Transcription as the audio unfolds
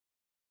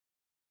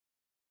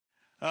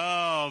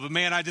Oh, but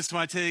man, I just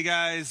want to tell you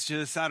guys,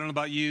 I don't know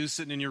about you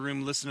sitting in your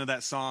room listening to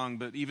that song,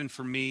 but even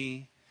for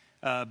me,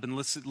 been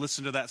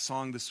listening to that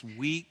song this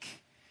week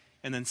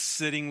and then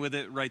sitting with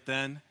it right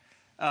then.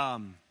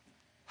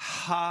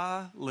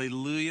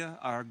 Hallelujah,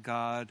 our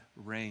God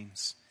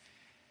reigns.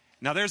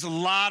 Now, there's a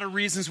lot of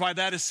reasons why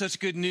that is such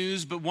good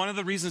news, but one of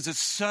the reasons it's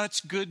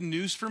such good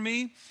news for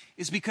me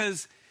is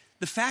because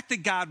the fact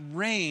that God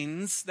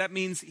reigns, that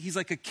means he's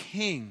like a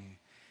king.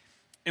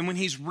 And when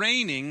he's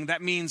reigning,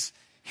 that means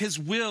his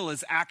will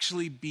is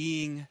actually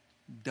being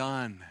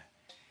done.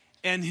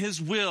 And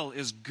his will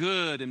is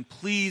good and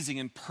pleasing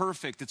and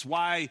perfect. It's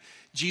why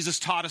Jesus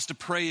taught us to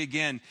pray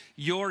again,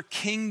 your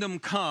kingdom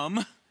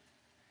come,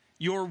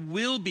 your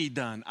will be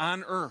done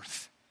on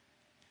earth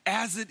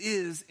as it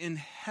is in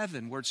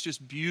heaven, where it's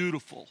just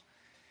beautiful.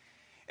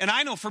 And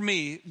I know for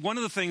me, one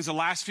of the things the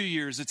last few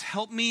years, it's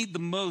helped me the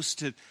most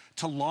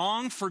to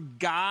long for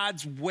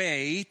God's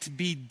way to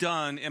be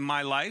done in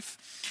my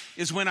life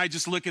is when I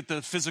just look at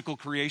the physical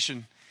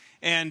creation.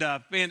 And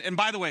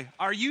by the way,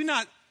 are you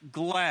not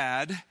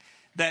glad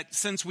that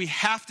since we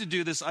have to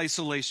do this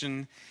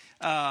isolation,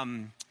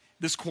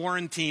 this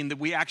quarantine, that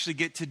we actually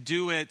get to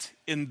do it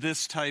in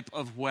this type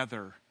of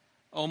weather?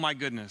 Oh my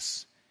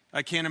goodness.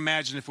 I can't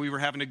imagine if we were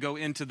having to go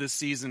into this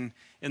season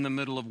in the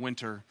middle of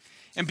winter.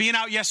 And being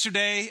out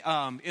yesterday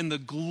in the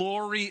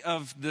glory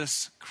of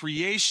this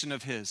creation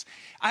of his,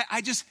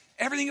 I just,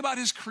 everything about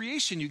his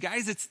creation, you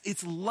guys,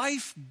 it's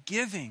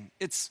life-giving.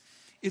 It's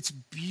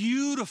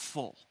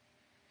beautiful.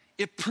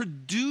 It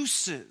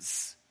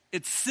produces.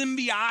 It's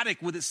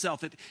symbiotic with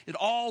itself. It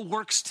all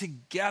works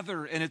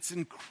together, and it's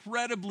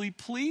incredibly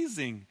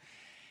pleasing.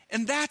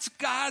 And that's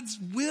God's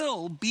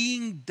will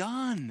being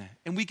done,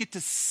 and we get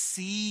to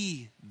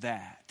see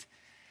that.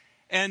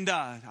 And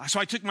so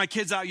I took my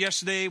kids out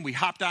yesterday, and we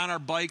hopped on our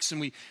bikes,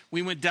 and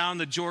we went down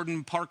the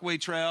Jordan Parkway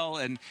Trail,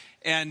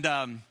 and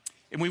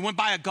we went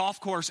by a golf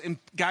course, and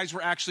guys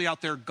were actually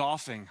out there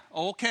golfing.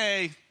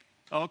 Okay,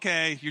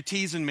 you're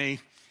teasing me.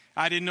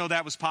 I didn't know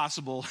that was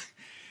possible.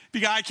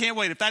 Because I can't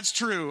wait. If that's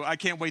true, I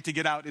can't wait to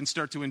get out and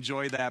start to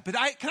enjoy that. But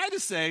can I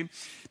just say,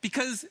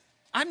 because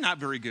I'm not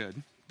very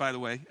good, by the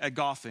way, at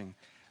golfing,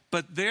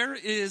 but there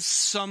is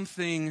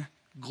something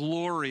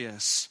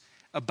glorious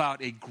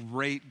about a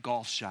great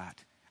golf shot.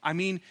 I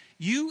mean,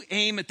 you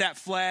aim at that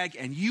flag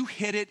and you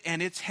hit it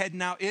and it's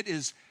heading out. It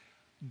is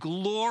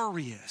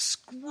glorious.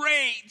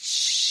 Great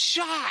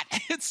shot.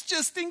 It's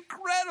just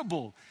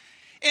incredible.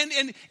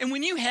 And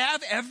when you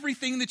have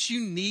everything that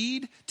you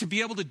need to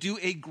be able to do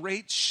a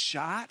great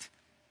shot,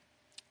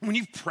 when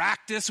you've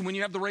practiced and when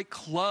you have the right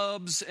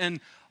clubs and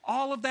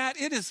all of that,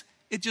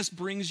 it just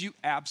brings you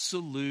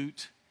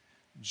absolute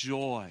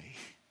joy.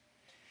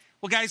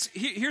 Well, guys,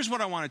 here's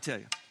what I want to tell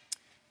you.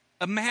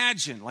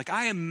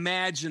 I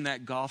imagine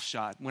that golf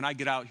shot when I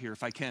get out here,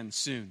 if I can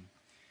soon.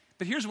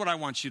 But here's what I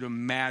want you to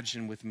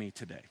imagine with me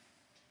today.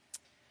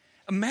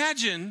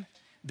 Imagine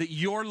that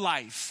your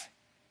life,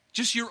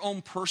 just your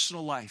own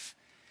personal life,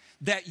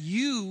 that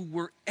you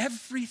were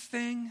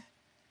everything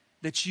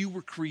that you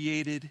were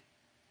created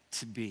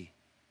to be.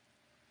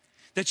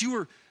 That you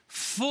were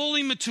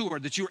fully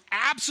matured, that you were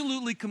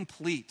absolutely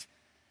complete.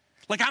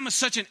 Like I'm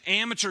such an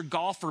amateur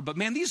golfer, but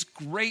man, these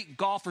great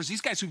golfers,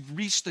 these guys who've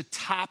reached the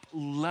top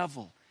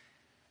level,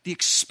 the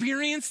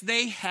experience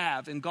they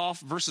have in golf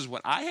versus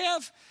what I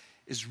have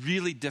is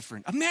really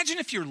different. Imagine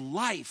if your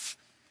life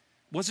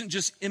wasn't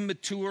just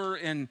immature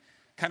and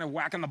kind of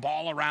whacking the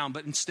ball around,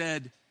 but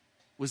instead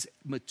was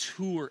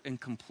mature and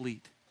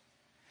complete.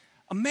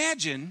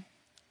 Imagine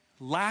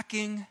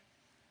lacking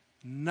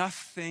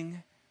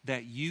nothing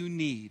that you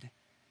need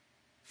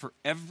for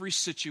every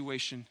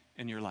situation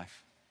in your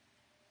life.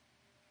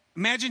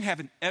 Imagine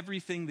having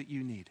everything that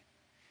you need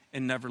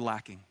and never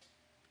lacking.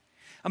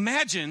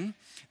 Imagine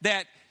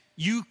that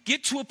you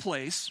get to a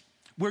place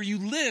where you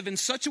live in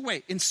such a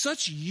way, in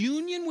such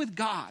union with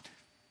God,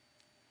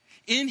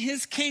 in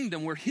his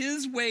kingdom where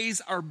his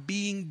ways are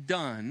being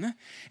done.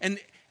 And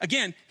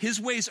again, his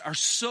ways are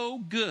so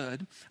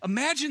good.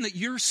 Imagine that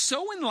you're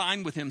so in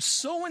line with him,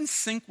 so in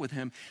sync with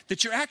him,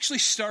 that you're actually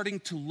starting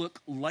to look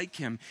like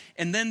him.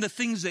 And then the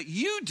things that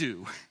you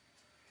do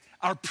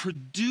are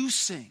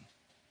producing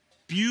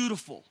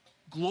beautiful,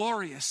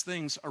 glorious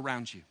things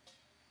around you.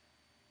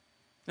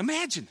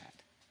 Imagine that.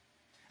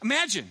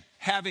 Imagine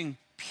having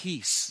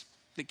peace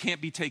that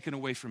can't be taken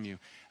away from you.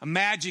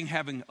 Imagine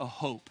having a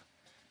hope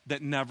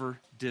that never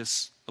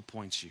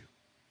disappoints you.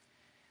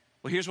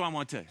 Well, here's what I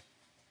want to tell you.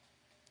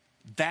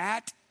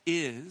 That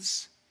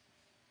is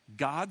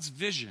God's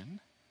vision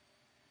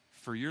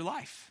for your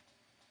life.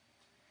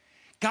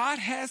 God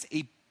has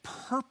a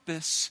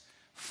purpose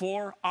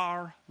for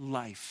our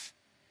life.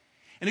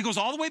 And it goes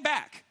all the way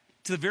back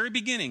to the very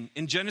beginning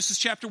in Genesis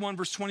chapter 1,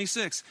 verse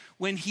 26,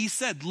 when he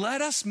said,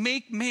 let us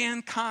make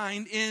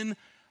mankind in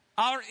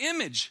our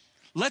image.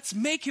 Let's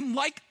make him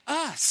like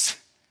us.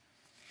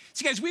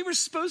 See, guys, we were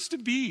supposed to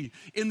be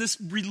in this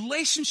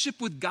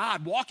relationship with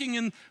God, walking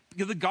in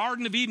the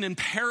Garden of Eden in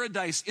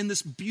paradise in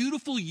this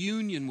beautiful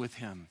union with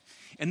him.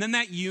 And then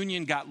that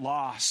union got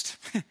lost.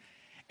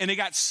 and they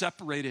got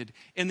separated.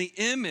 And the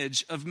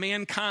image of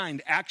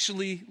mankind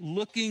actually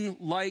looking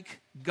like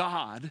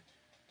God,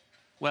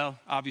 well,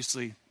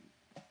 obviously,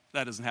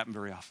 that doesn't happen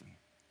very often.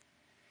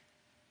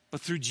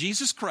 But through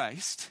Jesus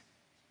Christ,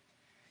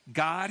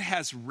 God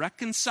has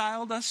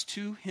reconciled us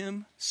to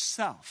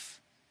himself.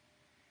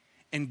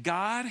 And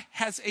God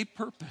has a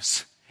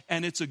purpose,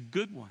 and it's a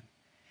good one.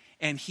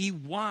 And he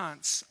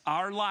wants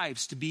our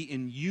lives to be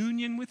in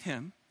union with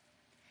him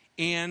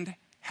and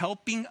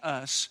helping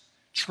us,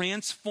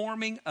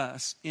 transforming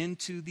us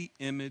into the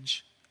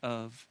image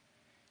of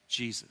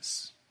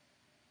Jesus.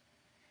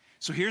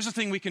 So here's the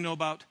thing we can know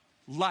about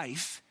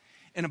life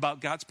and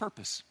about God's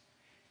purpose.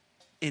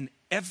 In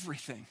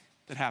everything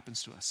that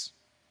happens to us,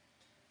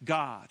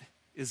 God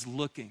is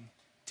looking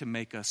to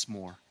make us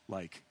more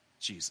like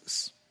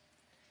Jesus.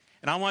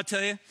 And I want to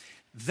tell you,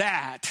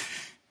 that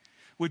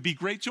would be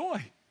great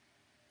joy.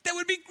 That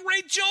would be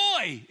great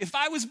joy if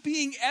I was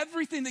being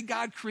everything that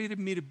God created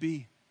me to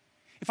be.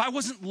 If I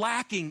wasn't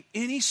lacking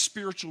any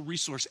spiritual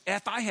resource,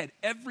 if I had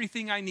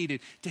everything I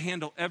needed to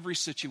handle every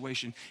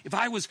situation, if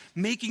I was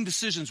making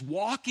decisions,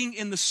 walking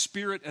in the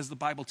Spirit as the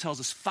Bible tells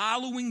us,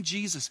 following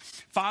Jesus,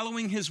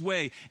 following his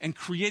way, and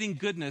creating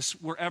goodness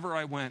wherever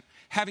I went,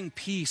 having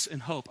peace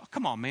and hope. Oh,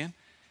 come on, man.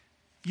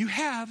 You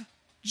have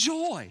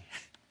joy.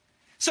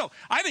 So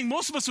I think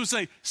most of us would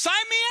say, sign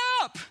me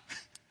up.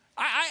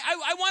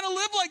 I want to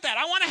live like that.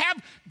 I want to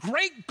have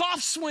great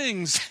golf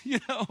swings.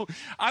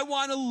 I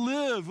want to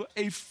live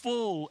a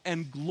full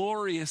and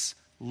glorious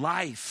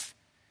life.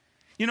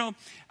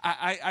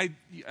 I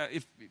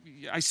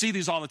see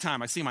these all the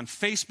time. I see them on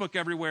Facebook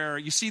everywhere.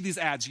 You see these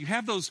ads. You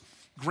have those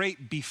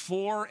great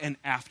before and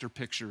after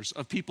pictures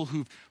of people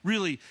who've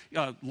really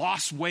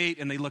lost weight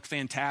and they look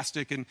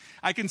fantastic. And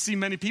I can see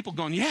many people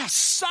going, yes,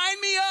 sign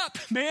me up,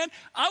 man.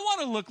 I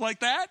want to look like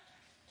that.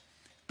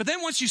 But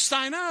then once you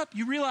sign up,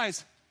 you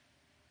realize,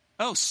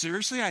 oh,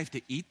 seriously, I have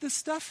to eat this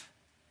stuff?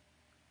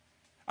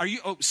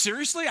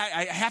 Seriously,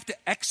 I have to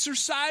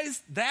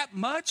exercise that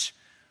much?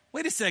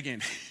 Wait a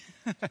second.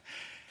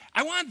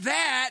 I want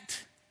that,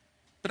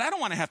 but I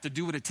don't want to have to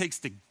do what it takes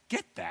to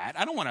get that.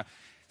 I don't want to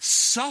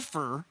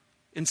suffer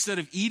instead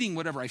of eating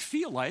whatever I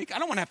feel like. I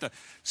don't want to have to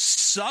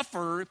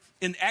suffer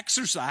in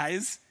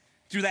exercise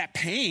through that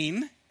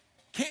pain.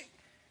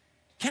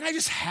 Can I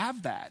just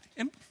have that?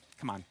 And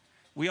come on,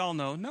 we all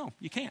know, no,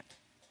 you can't.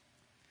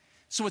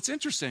 So what's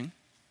interesting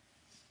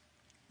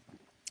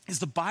is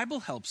the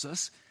Bible helps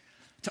us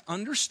to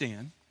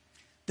understand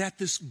that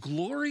this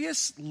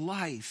glorious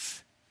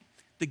life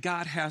that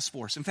God has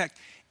for us. In fact,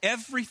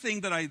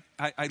 everything that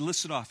I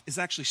listed off is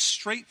actually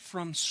straight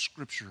from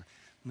Scripture.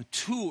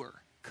 Mature,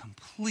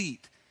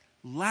 complete,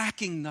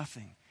 lacking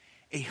nothing.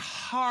 A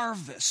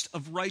harvest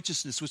of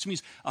righteousness, which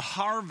means a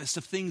harvest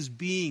of things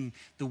being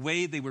the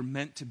way they were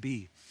meant to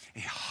be.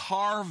 A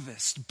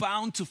harvest,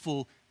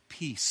 bountiful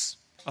peace,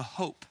 a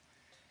hope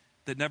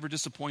that never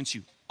disappoints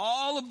you.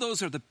 All of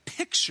those are the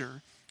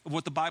picture of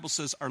what the Bible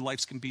says our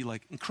lives can be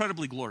like,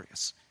 incredibly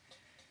glorious.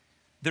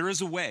 There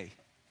is a way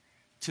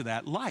to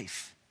that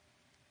life.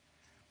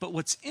 But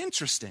what's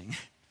interesting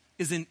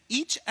is in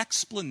each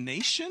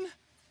explanation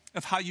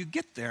of how you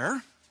get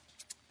there,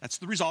 that's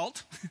the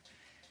result,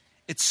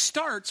 it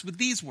starts with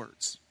these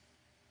words: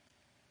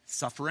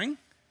 suffering,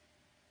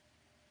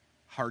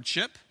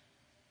 hardship,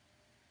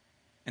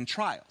 and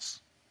trials.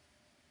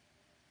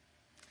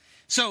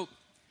 So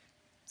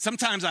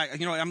sometimes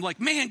I'm like,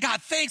 man,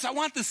 God, thanks, I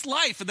want this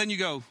life. And then you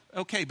go,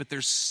 okay, but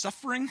there's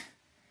suffering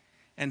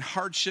and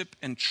hardship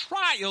and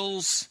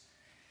trials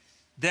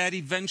that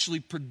eventually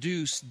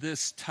produce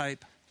this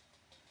type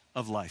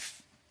of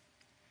life.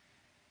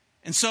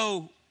 And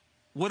so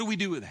what do we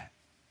do with that?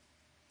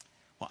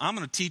 Well, I'm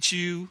going to teach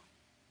you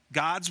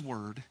God's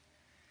word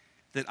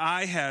that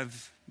I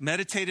have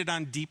meditated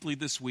on deeply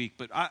this week,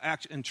 but I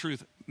actually, in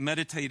truth,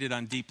 meditated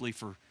on deeply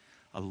for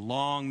a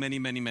long, many,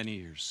 many, many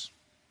years.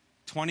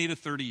 20 to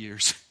 30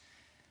 years.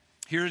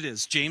 Here it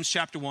is. James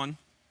chapter 1,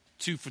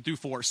 2 through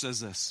 4 says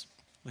this.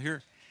 Well,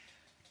 here,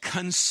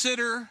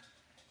 consider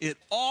it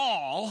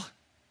all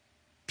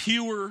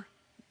pure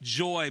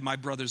joy, my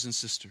brothers and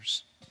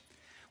sisters,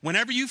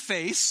 whenever you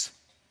face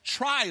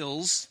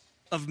trials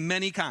of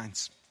many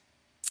kinds,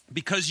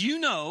 because you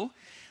know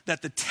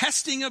that the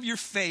testing of your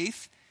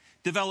faith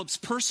develops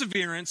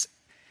perseverance,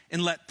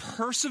 and let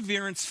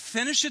perseverance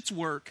finish its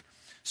work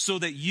so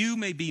that you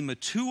may be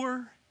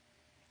mature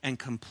and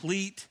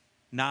complete,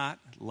 not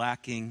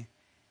lacking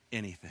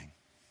anything.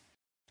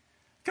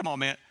 Come on,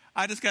 man.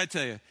 I just got to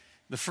tell you,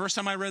 the first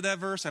time I read that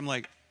verse, I'm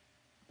like,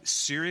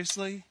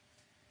 seriously?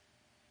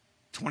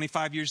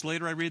 25 years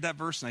later, I read that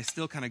verse and I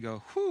still kind of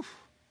go, whew.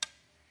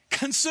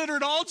 Consider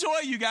it all joy,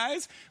 you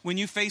guys, when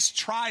you face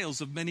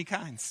trials of many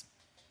kinds.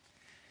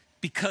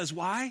 Because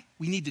why?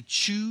 We need to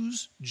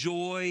choose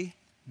joy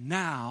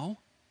now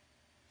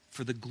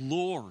for the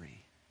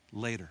glory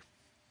later.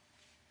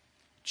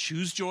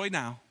 Choose joy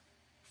now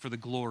for the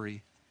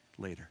glory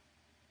later.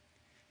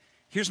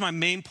 Here's my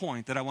main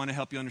point that I want to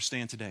help you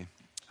understand today.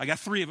 I got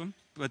 3 of them,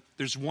 but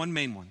there's one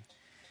main one.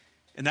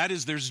 And that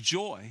is there's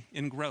joy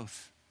in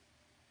growth.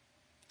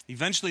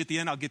 Eventually, at the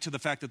end, I'll get to the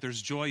fact that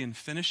there's joy in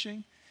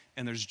finishing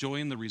and there's joy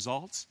in the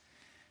results.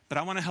 But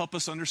I want to help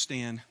us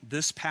understand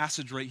this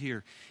passage right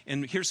here.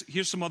 And here's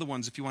some other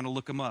ones if you want to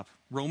look them up.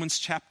 Romans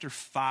chapter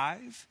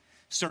 5,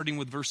 starting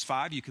with verse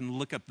 5, you can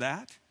look up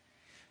that.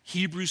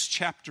 Hebrews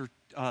chapter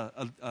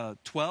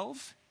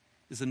 12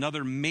 is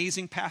another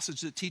amazing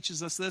passage that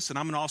teaches us this. And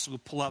I'm going to also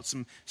pull out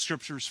some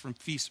scriptures from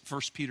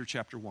 1 Peter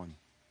chapter 1.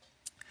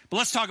 But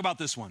let's talk about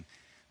this one.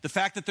 The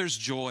fact that there's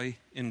joy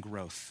in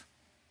growth.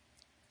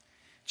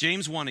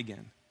 James 1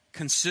 again.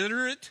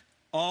 Consider it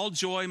all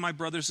joy, my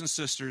brothers and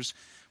sisters,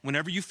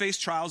 whenever you face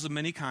trials of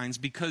many kinds,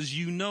 because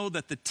you know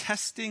that the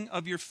testing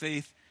of your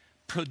faith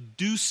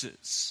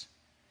produces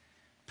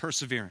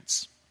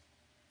perseverance.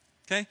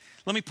 Okay?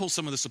 Let me pull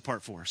some of this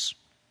apart for us.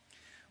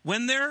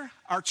 When there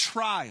are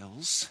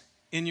trials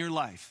in your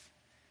life,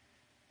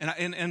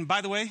 and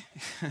by the way,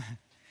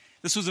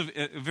 this was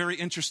a very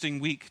interesting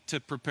week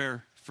to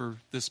prepare for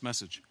this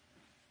message.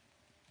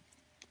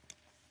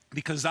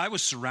 Because I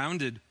was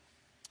surrounded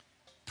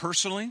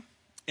personally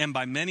and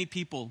by many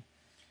people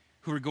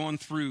who are going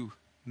through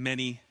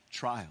many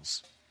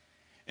trials.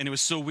 And it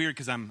was so weird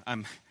because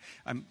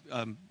I'm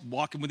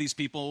walking with these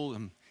people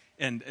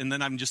and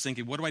then I'm just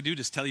thinking, what do I do?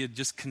 Just tell you,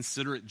 just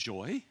consider it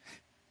joy?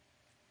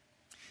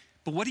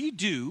 But what do you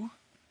do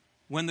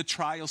when the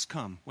trials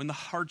come, when the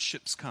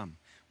hardships come,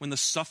 when the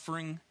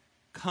suffering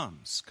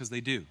comes? Because they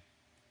do.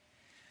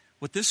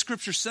 What this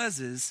scripture says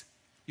is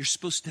you're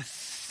supposed to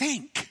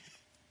think.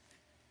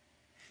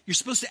 You're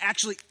supposed to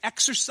actually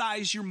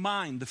exercise your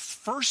mind. The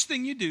first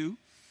thing you do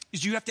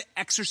is you have to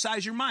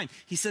exercise your mind.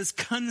 He says,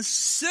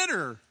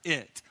 consider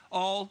it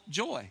all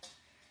joy.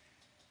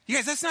 You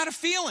guys, that's not a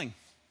feeling.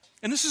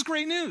 And this is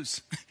great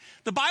news.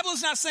 The Bible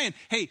is not saying,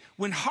 hey,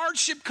 when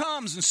hardship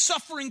comes and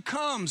suffering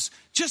comes,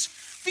 just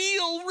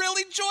feel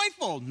really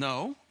joyful.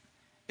 No,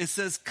 it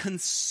says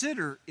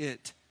consider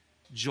it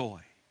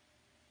joy.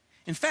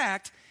 In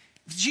fact,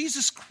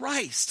 Jesus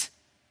Christ,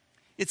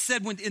 it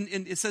said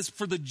it says,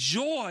 for the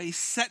joy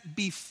set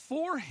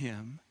before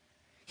him,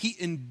 he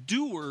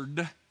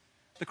endured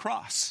the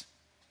cross.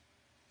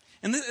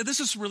 And this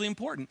is really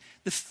important.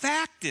 The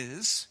fact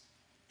is,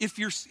 if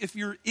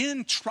you're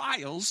in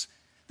trials,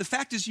 the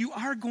fact is you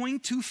are going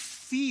to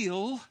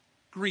feel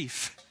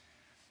grief.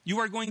 You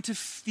are going to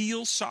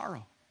feel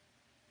sorrow.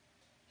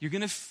 You're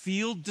going to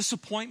feel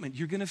disappointment.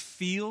 You're going to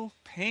feel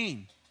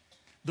pain.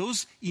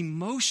 Those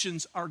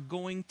emotions are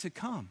going to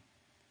come.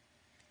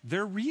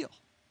 They're real.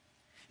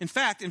 In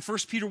fact, in 1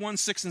 Peter 1,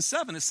 6 and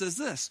 7, it says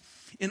this,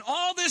 in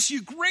all this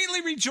you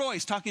greatly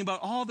rejoice, talking about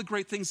all the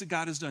great things that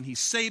God has done.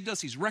 He's saved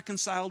us. He's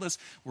reconciled us.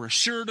 We're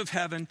assured of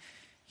heaven.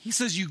 He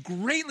says you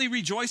greatly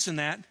rejoice in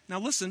that. Now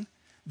listen,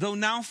 though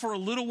now for a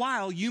little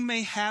while you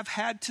may have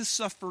had to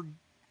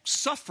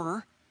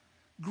suffer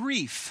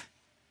grief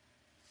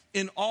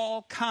in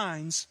all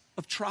kinds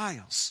of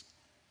trials.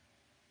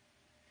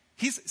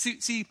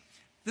 See,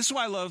 this is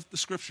why I love the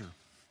scripture.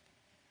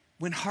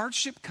 When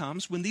hardship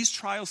comes, when these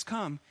trials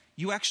come,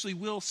 you actually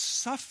will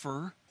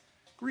suffer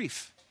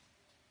grief.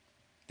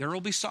 There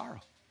will be sorrow.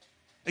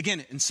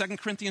 Again, in 2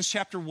 Corinthians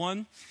chapter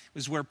 1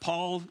 is where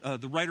Paul,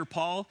 the writer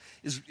Paul,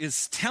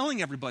 is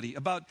telling everybody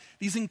about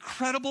these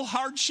incredible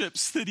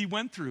hardships that he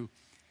went through.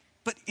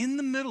 But in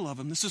the middle of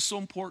them, this is so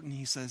important,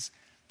 he says,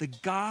 the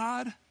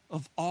God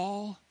of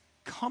all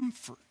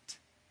comfort,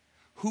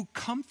 who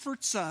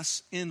comforts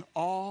us in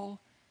all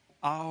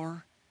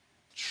our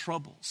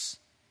troubles.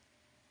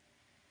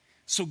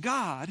 So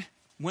God,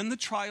 when the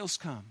trials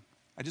come,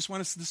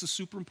 this is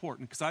super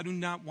important because I do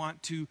not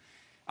want to,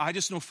 I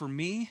just know for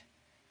me,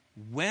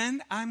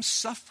 when I'm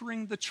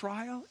suffering the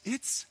trial,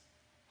 it's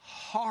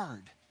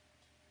hard.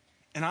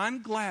 And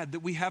I'm glad that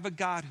we have a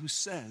God who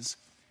says,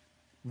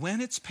 when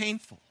it's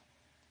painful,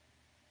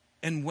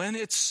 and when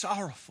it's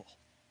sorrowful,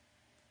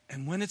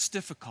 and when it's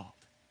difficult,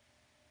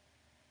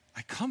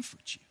 I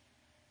comfort you.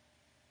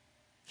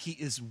 He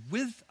is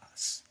with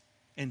us,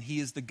 and he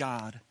is the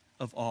God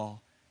of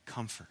all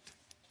comfort.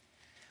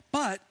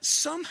 But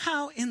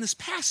somehow in this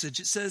passage,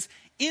 it says,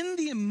 in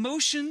the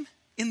emotion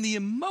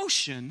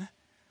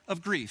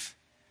of grief,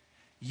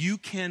 you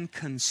can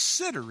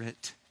consider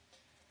it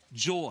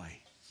joy.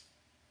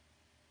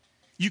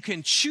 You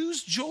can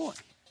choose joy.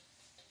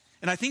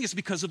 And I think it's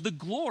because of the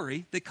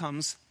glory that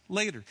comes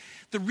later.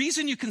 The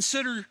reason you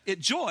consider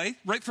it joy,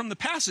 right from the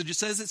passage, it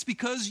says it's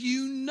because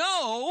you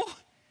know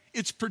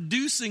it's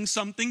producing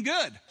something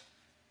good.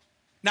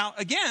 Now,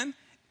 again,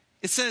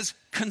 it says,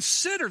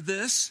 consider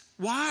this.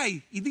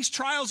 Why? These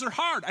trials are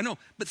hard. I know,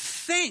 but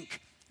think.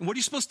 And what are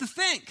you supposed to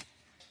think?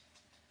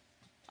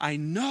 I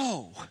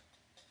know.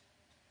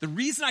 The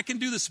reason I can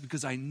do this is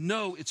because I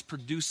know it's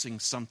producing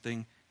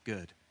something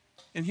good.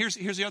 And here's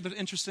the other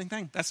interesting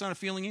thing. That's not a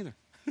feeling either.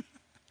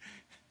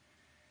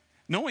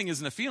 Knowing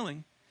isn't a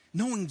feeling.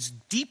 Knowing's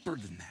deeper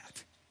than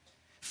that.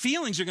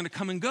 Feelings are going to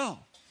come and go.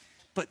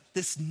 But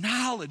this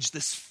knowledge,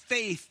 this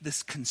faith,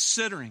 this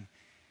considering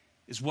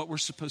is what we're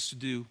supposed to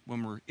do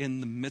when we're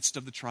in the midst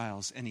of the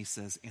trials. And he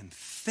says, and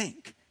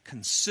think,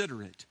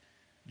 consider it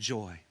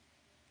joy.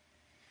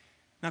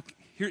 Now,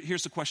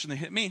 here's the question that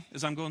hit me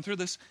as I'm going through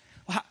this.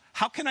 Well,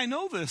 how can I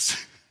know this?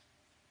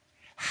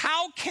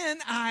 How can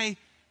I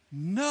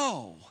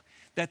know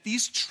that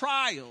these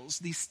trials,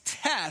 these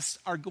tests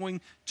are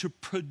going to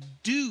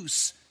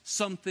produce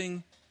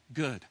something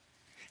good?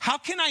 How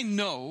can I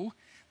know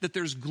that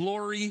there's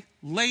glory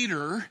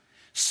later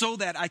so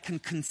that I can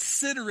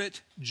consider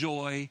it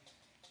joy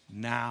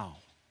now?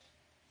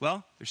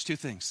 Well, there's two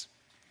things.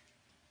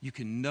 You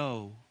can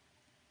know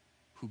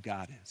who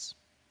God is.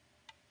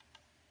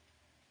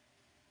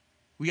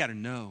 We got to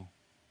know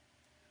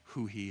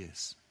who he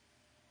is.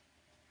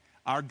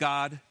 Our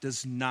God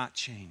does not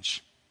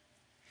change.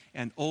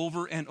 And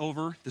over,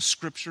 the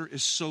scripture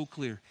is so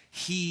clear.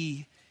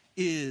 He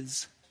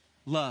is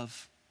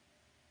love.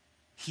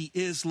 He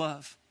is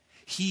love.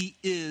 He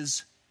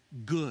is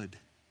good.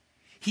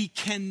 He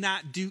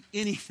cannot do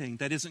anything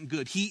that isn't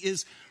good. He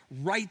is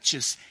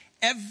righteous.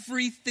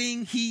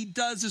 Everything he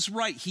does is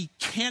right. He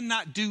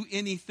cannot do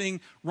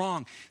anything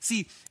wrong.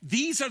 See,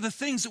 these are the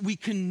things that we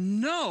can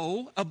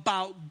know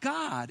about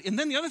God. And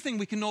then the other thing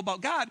we can know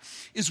about God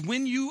is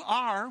when you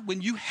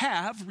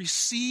have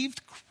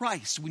received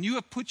Christ, when you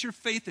have put your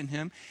faith in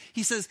him,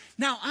 he says,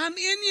 now I'm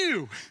in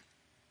you.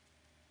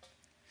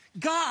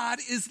 God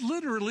is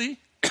literally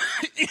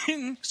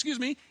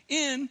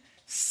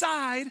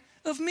inside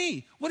of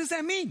me. What does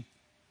that mean?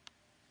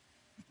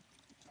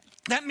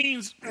 That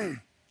means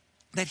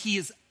that he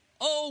is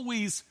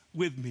always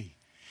with me.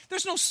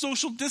 There's no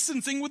social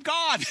distancing with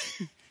God.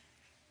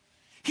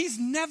 He's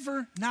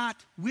never not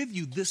with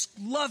you. This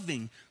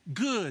loving,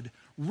 good,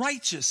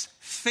 righteous,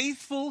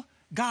 faithful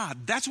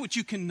God. That's what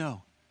you can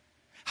know.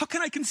 How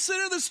can I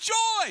consider this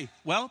joy?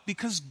 Well,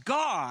 because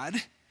God,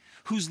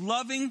 who's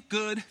loving,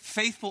 good,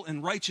 faithful,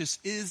 and righteous,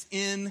 is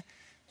in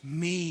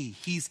me.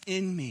 He's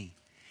in me.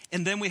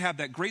 And then we have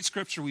that great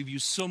scripture we've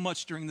used so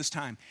much during this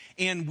time.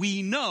 And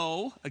we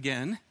know,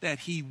 again, that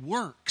he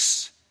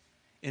works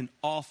in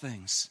all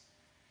things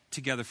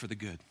together for the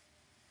good.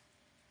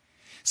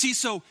 See,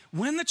 so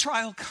when the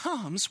trial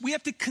comes, we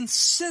have to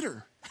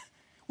consider,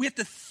 we have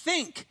to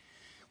think,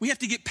 we have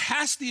to get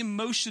past the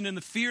emotion and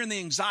the fear and the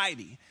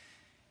anxiety.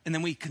 And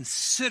then we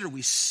consider,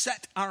 we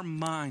set our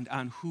mind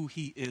on who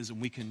he is,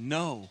 and we can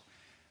know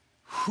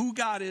who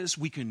God is,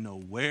 we can know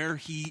where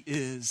he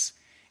is,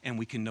 and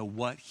we can know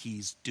what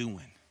he's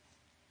doing.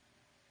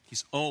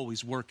 He's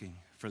always working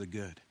for the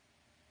good.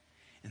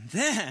 And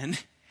then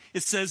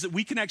it says that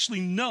we can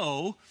actually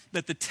know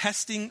that the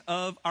testing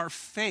of our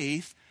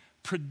faith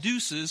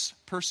produces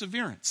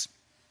perseverance.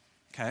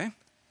 Okay?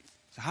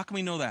 So how can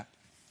we know that?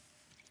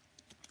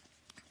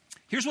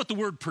 Here's what the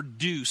word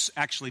produce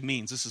actually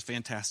means. This is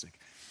fantastic.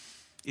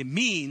 It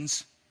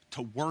means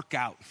to work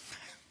out.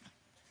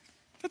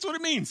 That's what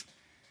it means.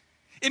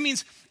 It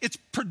means it's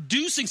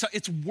producing,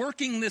 it's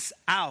working this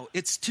out.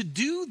 It's to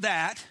do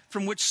that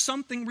from which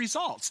something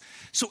results.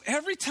 So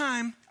every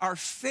time our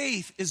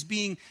faith is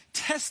being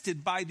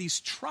tested by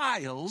these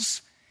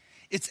trials,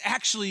 it's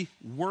actually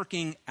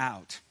working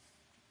out.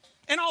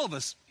 And all of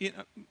us,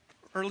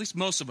 or at least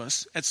most of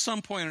us, at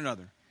some point or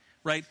another,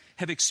 right,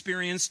 have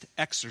experienced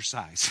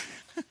exercise.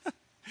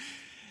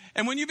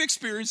 And when you've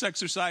experienced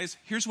exercise,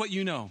 here's what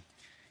you know.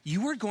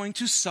 You are going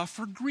to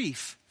suffer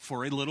grief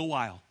for a little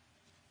while.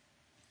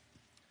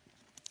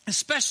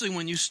 Especially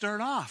when you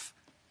start off.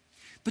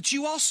 But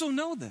you also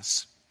know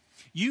this.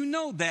 You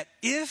know that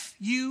if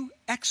you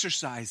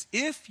exercise,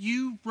 if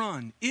you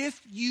run, if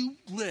you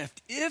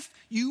lift, if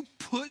you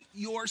put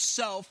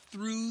yourself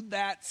through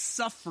that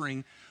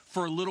suffering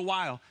for a little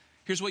while,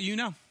 here's what you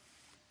know.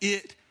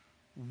 It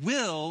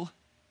will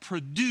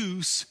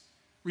produce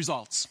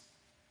results.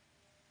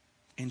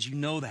 And you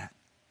know that.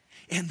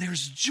 And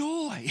there's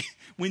joy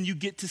when you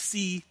get to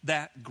see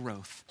that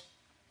growth.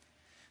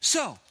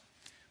 So,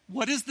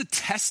 what is the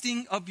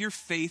testing of your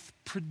faith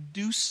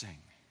producing?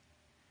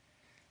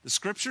 The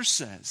scripture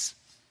says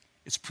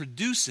it's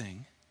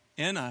producing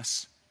in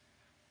us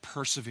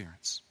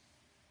perseverance.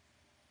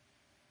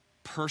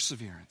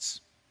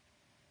 Perseverance.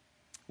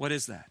 What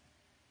is that?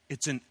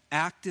 It's an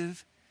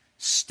active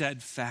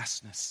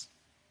steadfastness.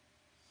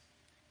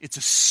 It's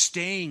a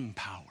staying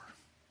power.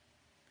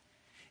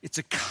 It's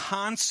a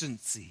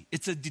constancy.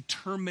 It's a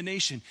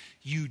determination.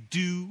 You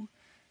do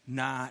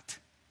not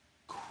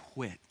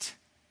quit.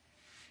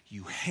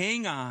 You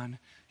hang on,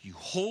 you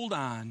hold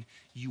on,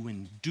 you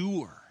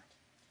endure.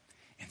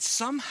 And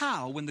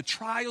somehow when the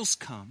trials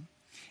come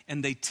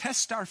and they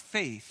test our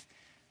faith,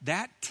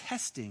 that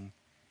testing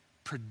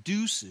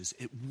produces,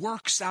 it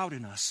works out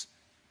in us.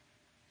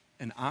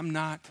 And I'm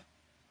not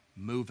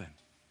moving.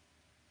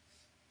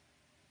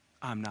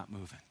 I'm not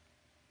moving.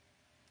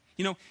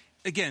 You know,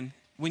 again,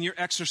 when you're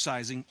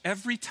exercising,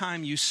 every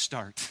time you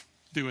start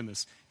doing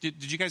this,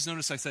 did you guys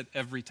notice I said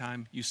every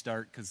time you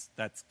start? Because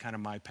that's kind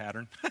of my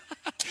pattern.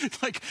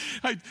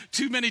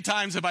 Too many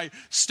times have I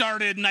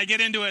started and I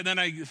get into it and then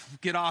I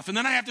get off and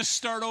then I have to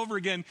start over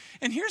again.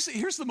 And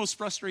here's the most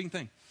frustrating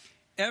thing.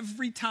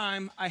 Every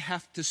time I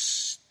have to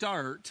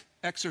start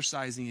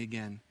exercising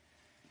again,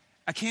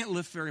 I can't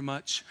lift very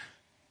much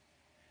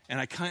and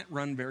I can't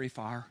run very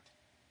far.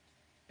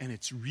 And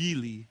it's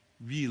really,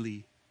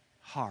 really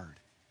hard.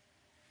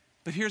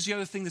 But here's the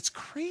other thing that's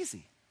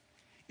crazy.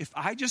 If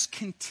I just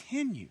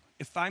continue,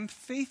 if I'm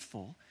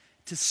faithful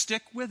to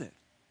stick with it,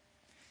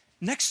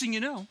 next thing you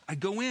know, I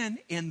go in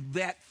and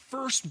that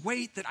first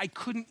weight that I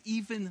couldn't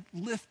even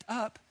lift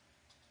up,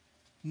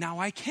 now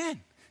I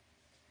can.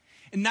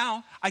 And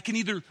now I can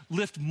either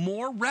lift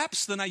more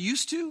reps than I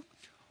used to,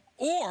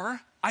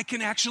 or I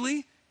can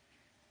actually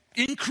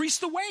increase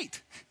the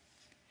weight.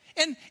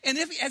 And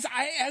as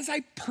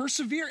I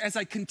persevere, as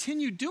I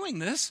continue doing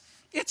this,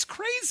 it's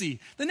crazy.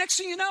 The next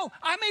thing you know,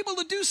 I'm able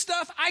to do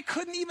stuff I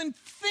couldn't even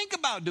think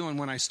about doing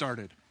when I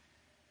started.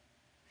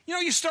 You know,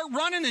 you start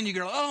running and you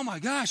go, oh my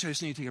gosh, I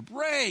just need to take a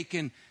break.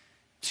 And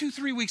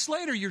 2-3 weeks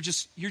later, you're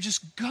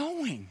just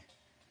going.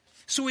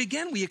 So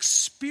again, we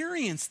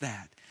experience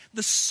that.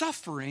 The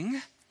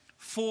suffering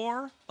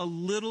for a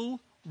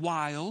little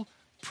while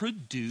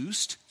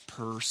produced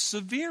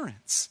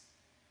perseverance.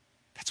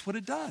 That's what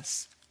it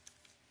does.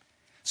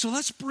 So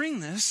let's bring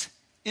this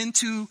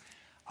into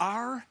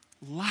our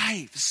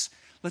lives.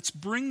 Let's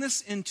bring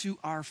this into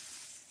our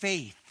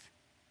faith.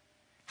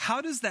 How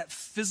does that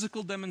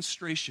physical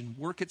demonstration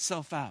work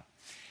itself out?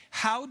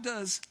 How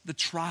does the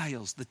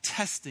trials, the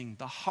testing,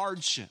 the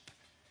hardship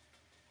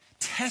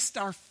test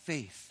our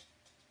faith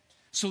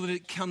so that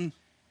it can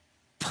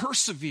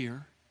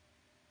persevere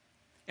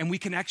and we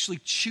can actually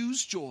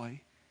choose joy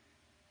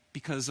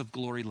because of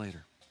glory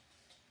later?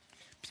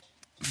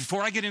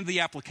 Before I get into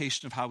the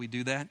application of how we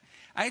do that,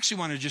 I actually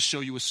want to just show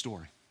you a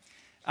story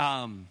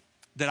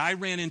that I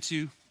ran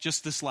into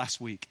just this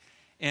last week.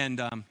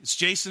 And it's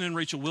Jason and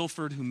Rachel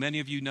Wilford, who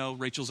many of you know.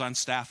 Rachel's on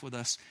staff with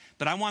us.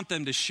 But I want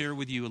them to share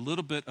with you a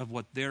little bit of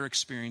what they're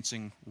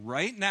experiencing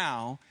right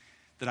now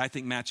that I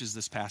think matches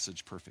this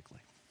passage perfectly.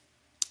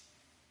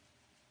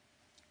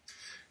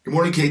 Good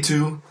morning,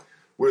 K2.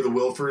 We're the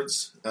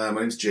Wilfords.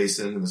 My name's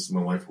Jason, and this is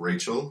my wife,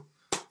 Rachel.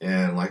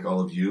 And like all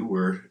of you,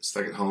 we're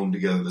stuck at home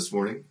together this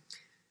morning.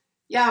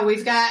 Yeah,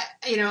 we've got,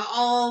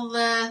 all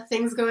the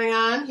things going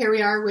on. Here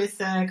we are with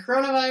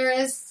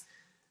coronavirus,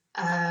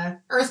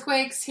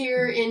 earthquakes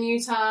here in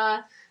Utah,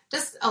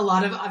 just a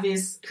lot of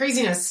obvious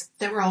craziness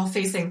that we're all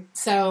facing.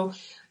 So,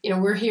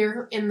 we're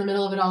here in the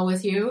middle of it all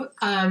with you.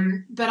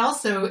 But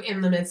also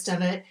in the midst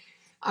of it,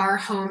 our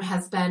home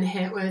has been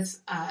hit with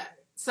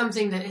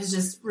something that has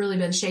just really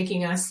been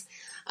shaking us.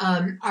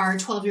 Our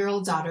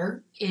 12-year-old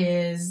daughter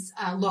is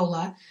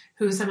Lola,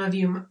 who some of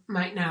you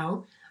might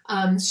know.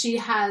 She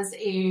has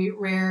a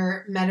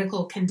rare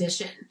medical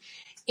condition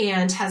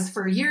and has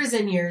for years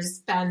and years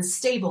been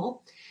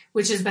stable,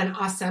 which has been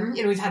awesome.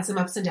 We've had some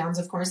ups and downs,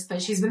 of course,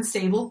 but she's been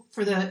stable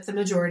for the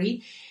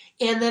majority.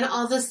 And then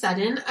all of a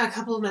sudden, a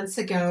couple of months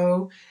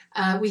ago,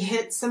 we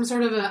hit some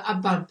sort of a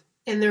bump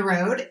in the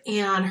road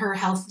and her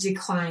health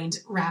declined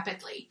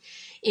rapidly.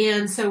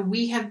 And so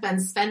we have been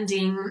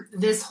spending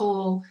this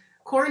whole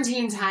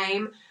quarantine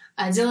time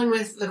dealing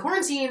with the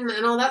quarantine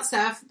and all that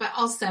stuff, but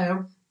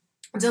also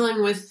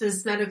dealing with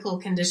this medical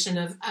condition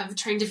of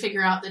trying to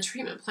figure out the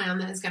treatment plan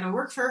that is going to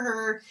work for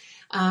her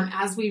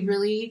as we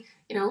really,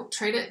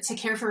 try to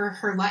care for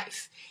her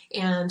life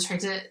and try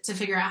to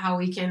figure out how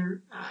we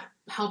can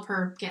help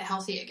her get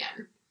healthy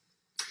again.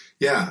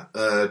 Yeah,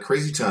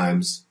 crazy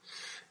times,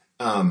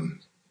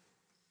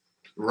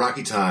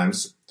 rocky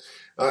times.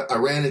 I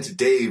ran into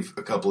Dave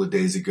a couple of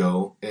days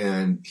ago,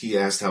 and he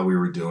asked how we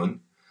were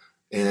doing.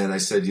 And I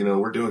said,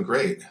 we're doing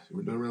great.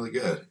 We're doing really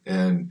good.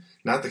 And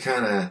not the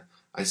kind of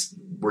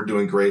we're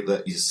doing great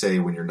that you say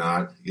when you're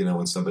not,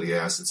 when somebody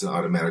asks, it's an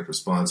automatic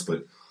response.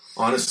 But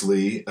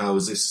honestly, I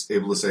was just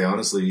able to say,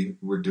 honestly,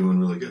 we're doing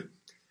really good.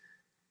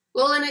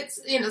 Well, and it's,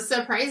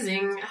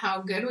 surprising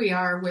how good we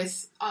are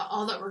with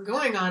all that we're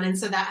going on. And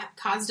so that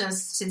caused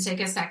us to take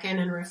a second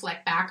and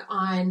reflect back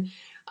on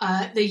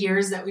the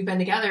years that we've been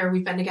together.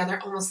 We've been together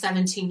almost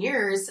 17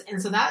 years.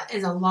 And so that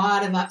is a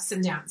lot of ups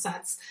and downs.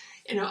 That's,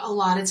 a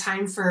lot of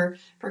time for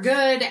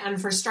good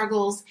and for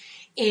struggles.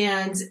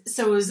 And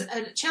so it was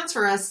a chance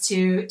for us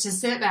to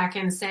sit back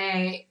and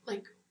say,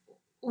 like,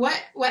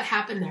 what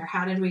happened there?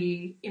 How did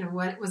we,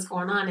 what was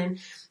going on? And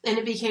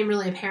it became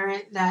really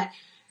apparent that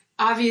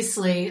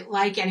obviously,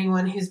 like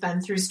anyone who's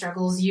been through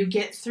struggles, you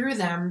get through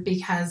them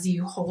because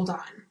you hold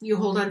on. You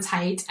hold on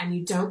tight and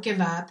you don't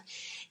give up,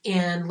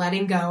 and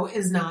letting go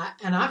is not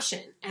an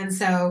option. And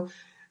so,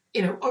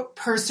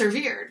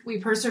 persevered. We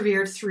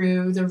persevered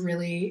through the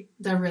really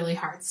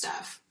hard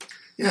stuff.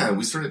 Yeah,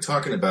 we started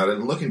talking about it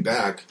and looking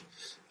back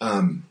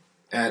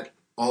at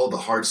all the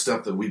hard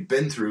stuff that we've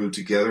been through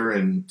together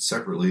and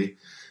separately.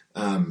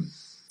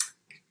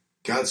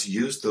 God's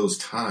used those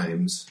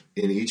times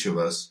in each of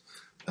us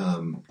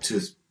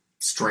to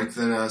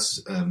strengthen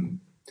us, to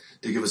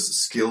give us the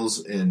skills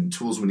and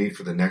tools we need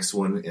for the next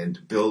one, and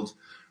to build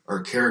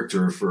our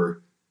character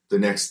for the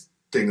next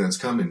thing that's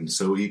coming.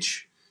 So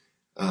each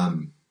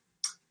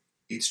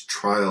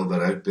trial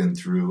that I've been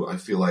through, I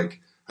feel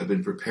like I've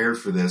been prepared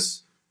for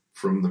this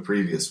from the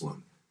previous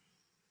one.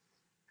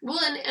 Well,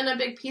 and a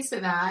big piece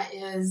of that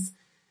is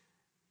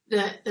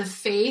the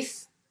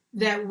faith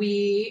that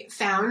we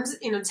found,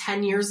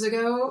 10 years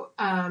ago.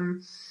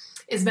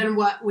 has been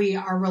what we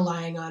are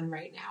relying on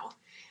right now.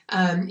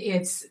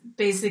 It's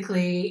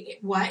basically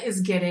what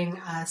is getting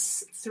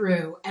us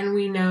through. And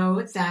we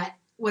know that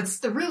what's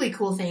the really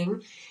cool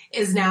thing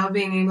is now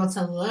being able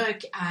to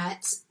look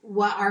at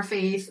what our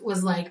faith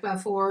was like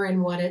before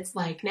and what it's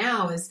like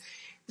now. Is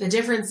the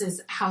difference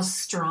is how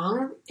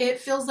strong it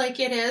feels like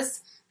it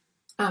is,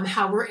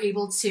 how we're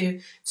able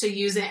to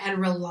use it and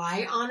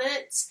rely on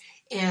it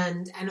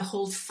and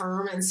hold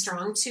firm and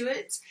strong to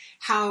it,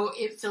 how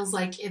it feels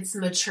like it's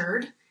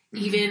matured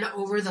even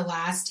over the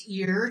last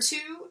year or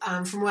two,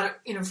 from what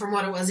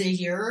it was a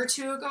year or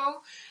two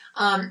ago.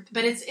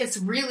 But it's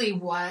really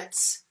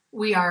what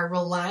we are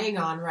relying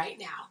on right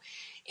now.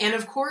 And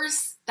of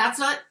course, it's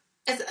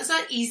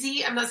not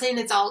easy. I'm not saying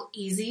it's all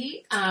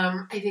easy.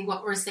 I think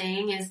what we're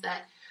saying is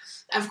that,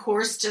 of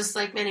course, just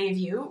like many of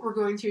you, we're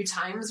going through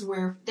times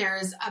where there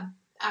is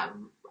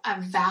a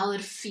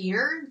valid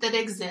fear that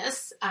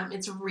exists.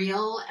 It's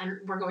real, and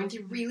we're going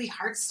through really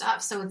hard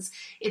stuff. So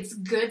it's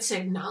good to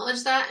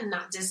acknowledge that and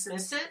not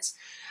dismiss it.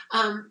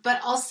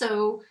 But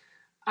also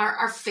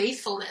our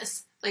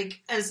faithfulness,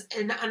 like as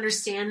an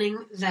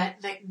understanding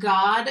that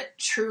God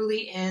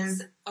truly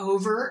is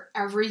over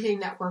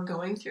everything that we're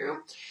going through.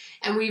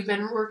 And we've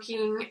been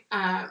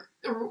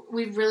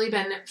we've really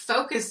been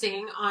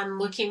focusing on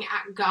looking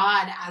at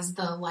God as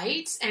the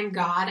light and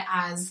God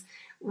as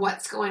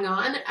what's going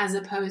on, as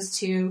opposed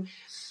to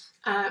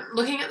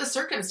looking at the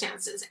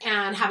circumstances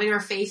and having our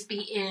faith be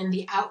in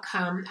the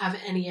outcome of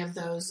any of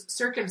those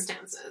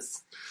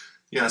circumstances.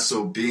 Yeah,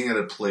 so being at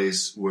a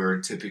place where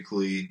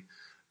typically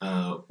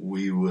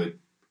we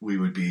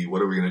would be,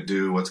 what are we going to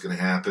do? What's going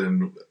to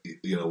happen?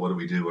 What do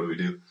we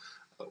do?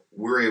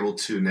 We're able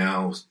to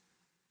now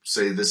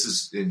say, this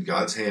is in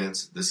God's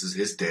hands. This is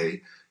His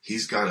day.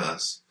 He's got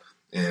us,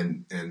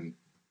 and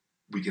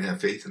we can have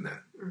faith in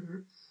that. Mm-hmm.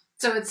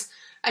 So it's,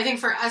 I think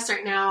for us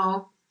right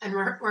now, and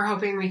we're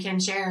hoping we can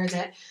share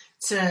that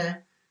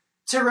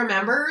to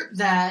remember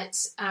that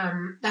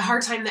the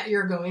hard time that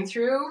you're going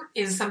through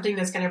is something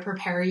that's going to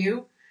prepare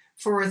you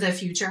for the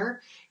future,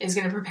 is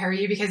going to prepare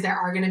you because there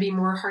are going to be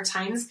more hard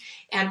times.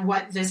 And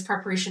what this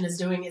preparation is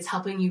doing is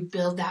helping you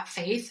build that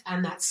faith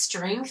and that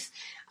strength,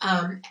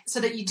 so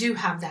that you do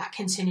have that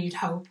continued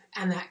hope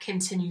and that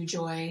continued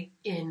joy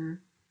in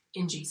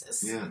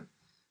Jesus. Yeah.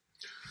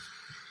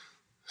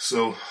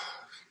 So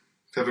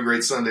have a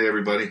great Sunday,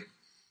 everybody.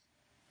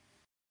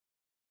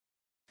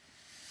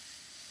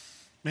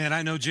 Man,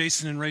 I know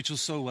Jason and Rachel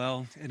so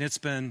well, and it's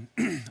been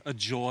a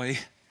joy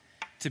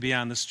to be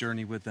on this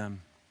journey with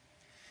them.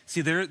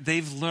 See,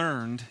 they've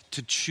learned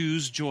to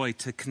choose joy,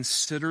 to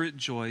consider it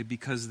joy,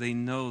 because they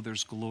know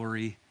there's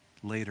glory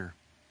later.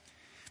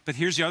 But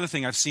here's the other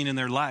thing I've seen in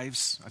their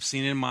lives. I've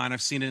seen it in mine.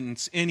 I've seen it in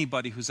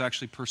anybody who's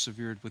actually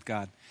persevered with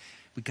God.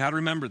 We've got to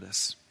remember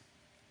this.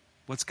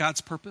 What's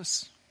God's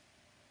purpose?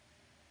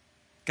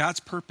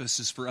 God's purpose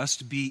is for us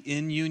to be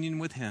in union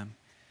with Him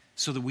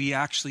so that we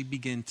actually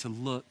begin to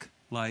look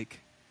like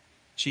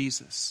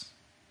Jesus.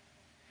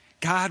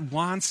 God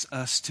wants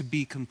us to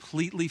be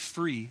completely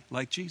free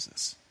like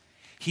Jesus.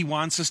 He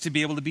wants us to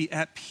be able to be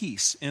at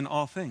peace in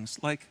all things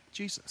like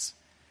Jesus.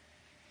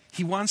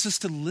 He wants us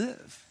to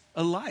live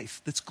a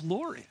life that's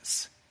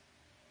glorious,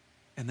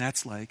 and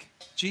that's like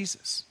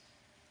Jesus.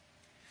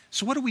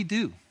 So what do we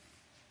do?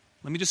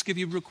 Let me just give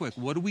you real quick.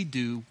 What do we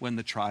do when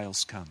the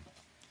trials come?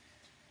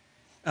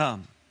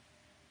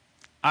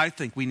 I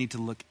think we need to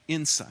look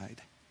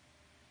inside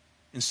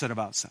instead of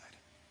outside.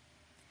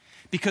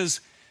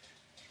 Because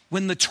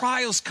when the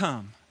trials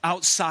come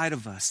outside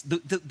of us,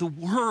 the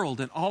world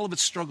and all of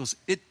its struggles,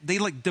 they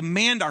like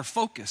demand our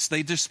focus.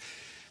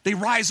 They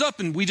rise up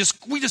and we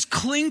just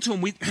cling to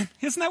them.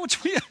 Isn't that what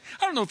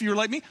I don't know if you're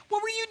like me.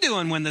 What were you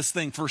doing when this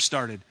thing first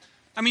started?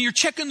 I mean, you're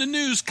checking the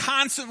news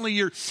constantly.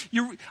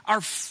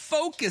 Our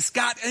focus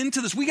got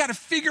into this. We got to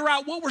figure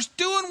out what we're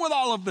doing with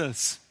all of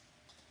this.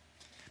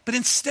 But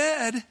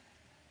instead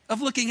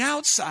of looking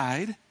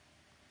outside,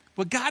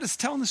 what God is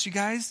telling us, you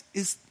guys,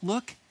 is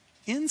look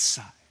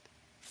inside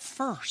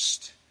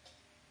first.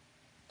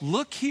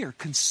 Look here.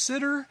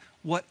 Consider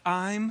what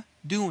I'm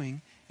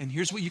doing. And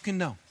here's what you can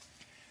know.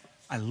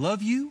 I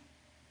love you.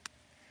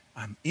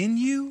 I'm in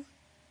you.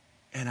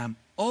 And I'm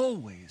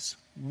always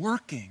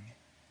working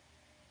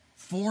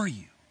for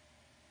you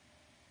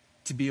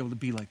to be able to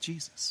be like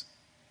Jesus.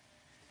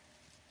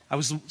 I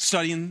was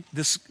studying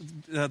this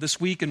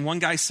week, and one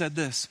guy said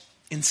this: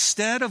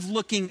 instead of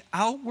looking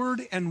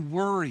outward and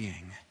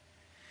worrying,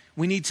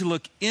 we need to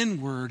look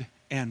inward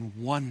and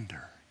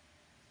wonder.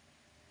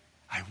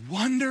 I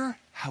wonder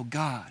how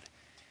God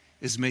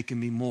is making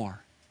me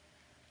more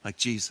like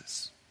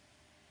Jesus.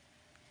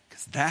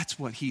 Because that's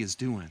what He is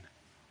doing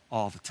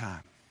all the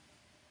time.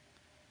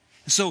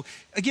 So,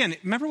 again,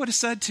 remember what it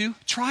said too?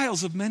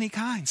 Trials of many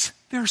kinds.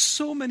 There are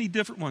so many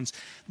different ones.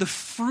 The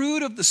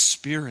fruit of the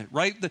Spirit,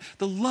 right?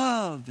 The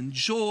love and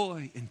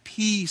joy and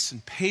peace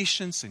and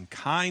patience and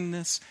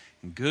kindness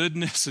and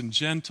goodness and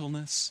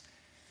gentleness,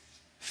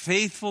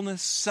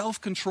 faithfulness,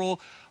 self-control,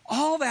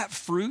 all that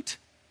fruit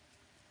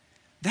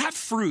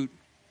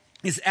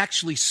is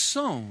actually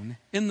sown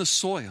in the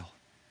soil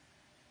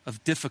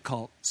of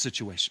difficult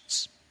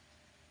situations.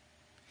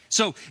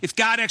 So if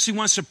God actually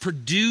wants to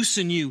produce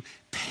in you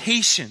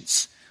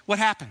patience, what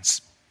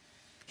happens?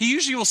 He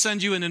usually will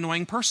send you an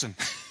annoying person.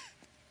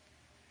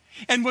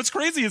 And what's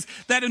crazy is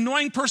that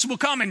annoying person will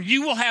come and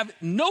you will have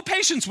no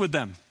patience with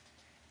them.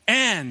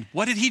 And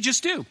what did he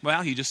just do?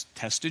 Well, he just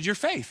tested your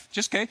faith.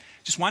 Just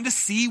wanted to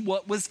see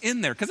what was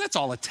in there. Because that's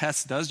all a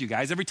test does, you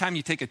guys. Every time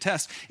you take a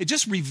test, it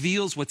just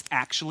reveals what's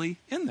actually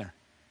in there.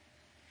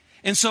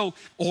 And so,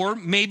 or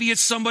maybe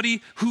it's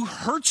somebody who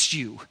hurts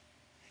you.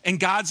 And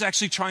God's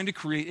actually trying to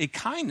create a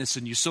kindness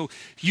in you. So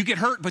you get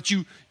hurt, but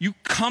you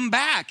come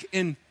back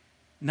and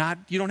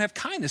you don't have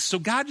kindness. So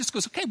God just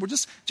goes, okay,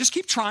 just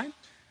keep trying.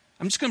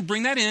 I'm just going to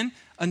bring that in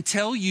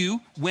until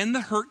when the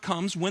hurt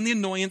comes, when the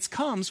annoyance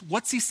comes,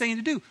 what's he saying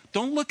to do?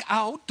 Don't look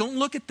out. Don't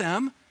look at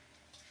them.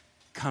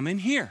 Come in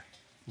here.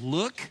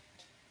 Look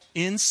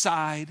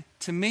inside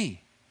to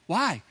me.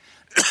 Why?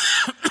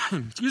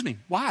 Excuse me.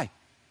 Why?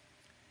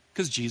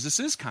 Because Jesus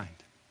is kind.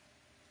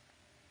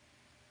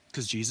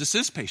 Because Jesus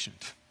is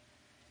patient.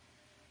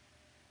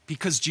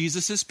 Because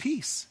Jesus is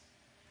peace.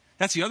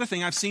 That's the other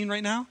thing I've seen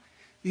right now.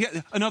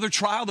 Another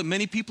trial that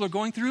many people are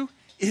going through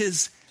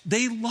is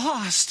they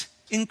lost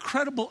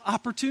incredible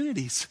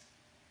opportunities.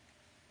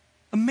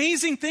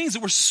 Amazing things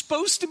that were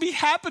supposed to be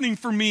happening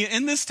for me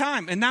in this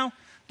time, and now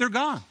they're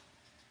gone.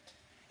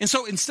 And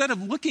so instead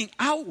of looking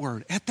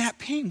outward at that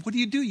pain, what do?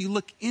 You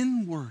look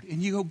inward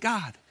and you go,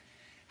 God,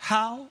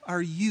 how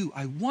are you?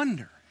 I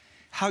wonder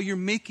how you're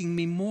making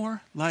me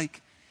more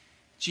like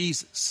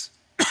Jesus.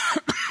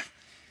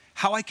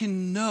 How I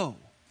can know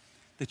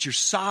that you're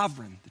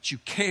sovereign, that you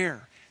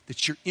care,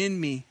 that you're in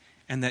me,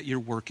 and that you're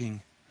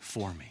working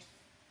for me.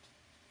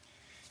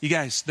 You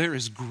guys, there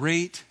is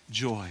great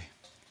joy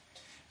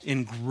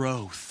in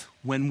growth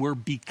when we're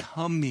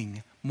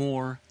becoming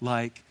more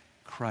like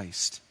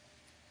Christ.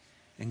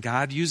 And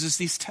God uses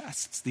these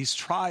tests, these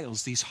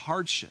trials, these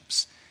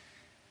hardships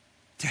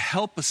to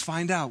help us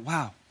find out,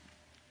 wow,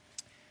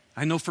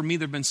 I know for me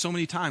there have been so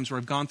many times where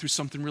I've gone through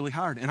something really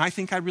hard and I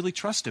think I really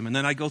trust him. And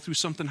then I go through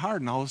something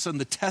hard and all of a sudden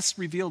the test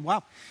revealed,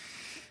 wow,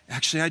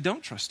 actually I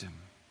don't trust him.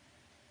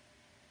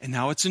 And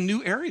now it's a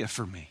new area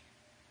for me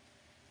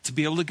to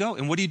be able to go.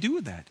 And what do you do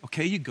with that?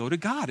 Okay, you go to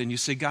God and you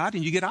say, God,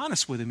 and you get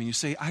honest with him and you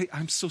say,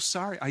 I'm so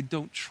sorry, I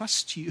don't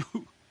trust you.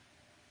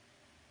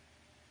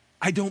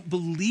 I don't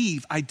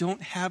believe, I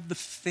don't have the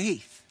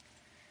faith.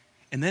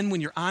 And then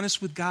when you're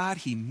honest with God,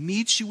 he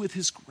meets you with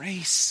his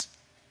grace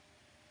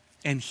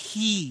and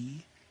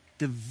he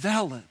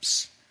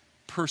develops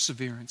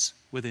perseverance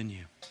within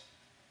you.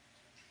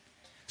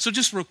 So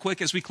just real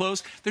quick as we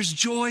close, there's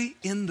joy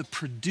in the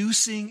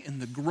producing, in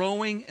the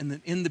growing, and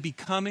in the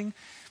becoming.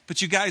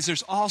 But you guys,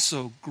 there's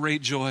also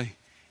great joy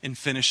in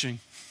finishing.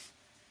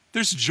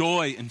 There's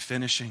joy in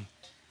finishing.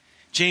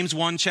 James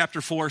 1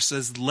 chapter 4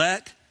 says,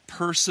 let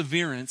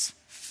perseverance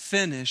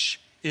finish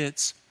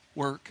its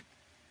work.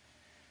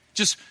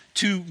 Just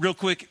two real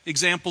quick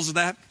examples of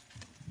that.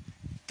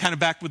 Kind of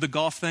back with the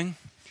golf thing.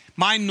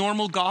 My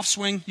normal golf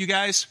swing, you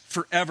guys,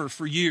 forever,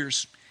 for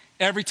years,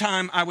 every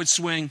time I would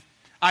swing,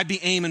 I'd be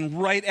aiming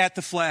right at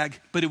the flag,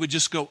 but it would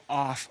just go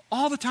off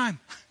all the time.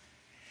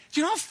 Do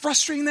you know how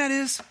frustrating that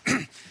is?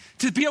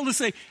 To be able to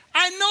say,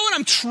 I know what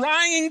I'm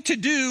trying to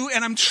do,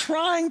 and I'm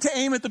trying to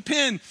aim at the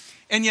pin,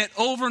 and yet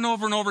over and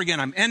over and over again,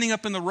 I'm ending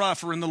up in the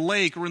rough or in the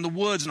lake or in the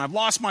woods, and I've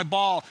lost my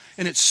ball,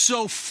 and it's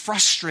so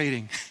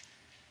frustrating.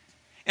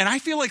 And I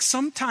feel like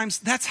sometimes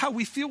that's how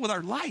we feel with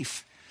our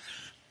life.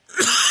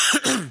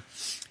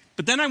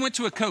 But then I went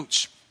to a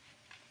coach.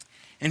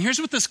 And here's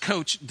what this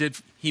coach did.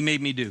 He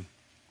made me do.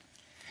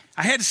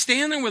 I had to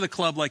stand there with a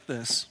club like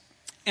this.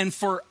 And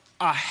for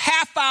a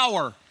half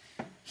hour,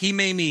 he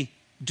made me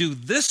do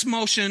this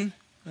motion.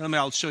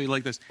 I'll show you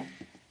like this.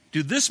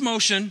 Do this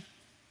motion,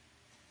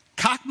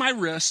 cock my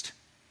wrist,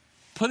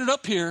 put it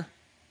up here,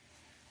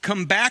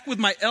 come back with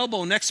my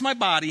elbow next to my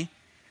body,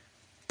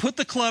 put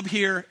the club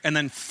here, and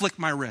then flick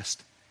my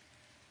wrist.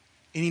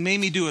 And he made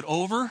me do it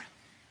over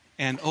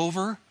and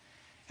over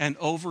and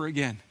over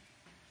again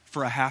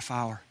for a half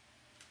hour.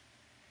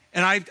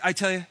 And I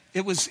tell you,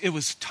 it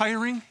was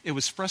tiring, it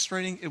was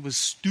frustrating, it was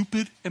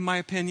stupid in my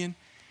opinion.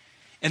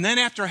 And then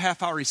after a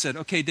half hour, he said,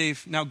 okay,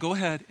 Dave, now go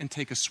ahead and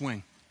take a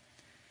swing.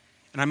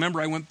 And I remember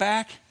I went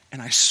back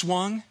and I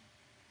swung,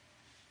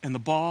 and the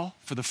ball,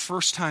 for the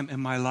first time in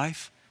my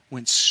life,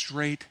 went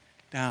straight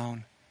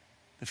down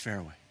the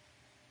fairway.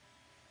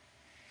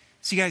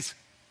 See, guys,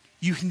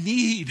 you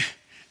need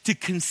to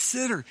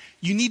consider,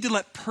 you need to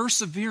let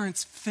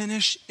perseverance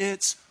finish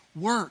its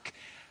work.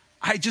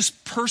 I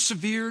just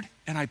persevered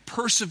and I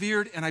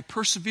persevered and I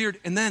persevered,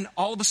 and then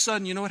all of a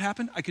sudden, you know what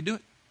happened? I could do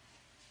it.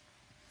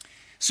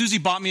 Susie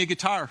bought me a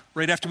guitar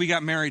right after we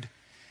got married,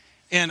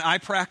 and I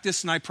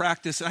practiced and I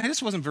practiced, and I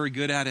just wasn't very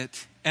good at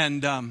it.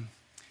 And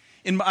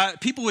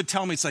people would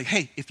tell me, it's like,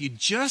 hey, if you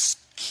just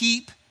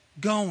keep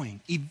going,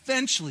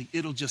 eventually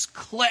it'll just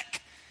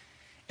click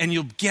and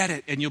you'll get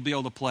it and you'll be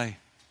able to play.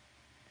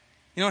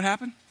 You know what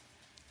happened?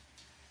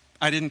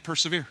 I didn't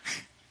persevere.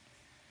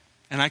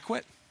 And I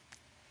quit.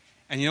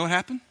 And you know what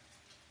happened?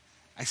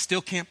 I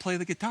still can't play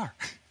the guitar.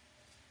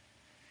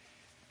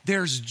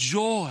 There's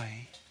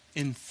joy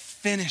in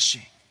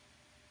finishing.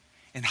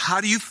 And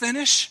how do you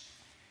finish?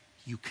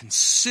 You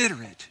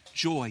consider it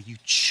joy. You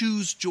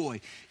choose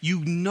joy.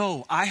 You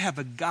know I have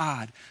a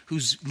God who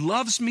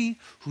loves me,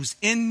 who's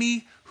in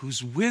me,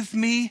 who's with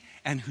me,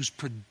 and who's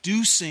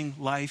producing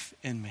life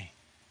in me.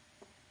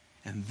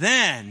 And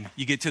then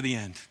you get to the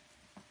end.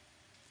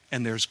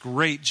 And there's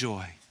great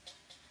joy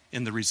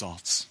in the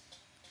results.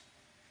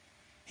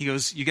 He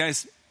goes, you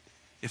guys,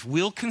 if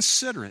we'll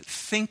consider it,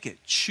 think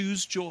it,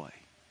 choose joy,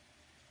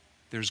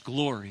 there's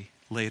glory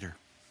later.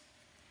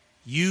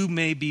 You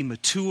may be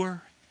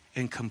mature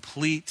and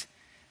complete,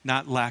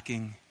 not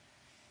lacking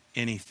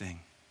anything.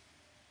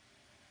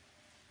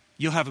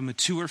 You'll have a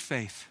mature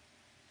faith.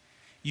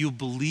 You'll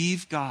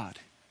believe God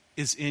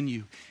is in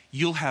you.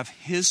 You'll have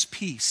his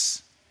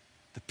peace,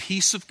 the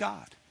peace of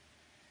God,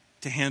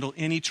 to handle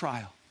any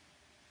trial.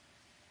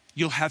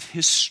 You'll have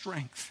his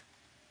strength.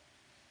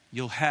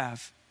 You'll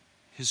have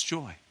his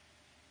joy.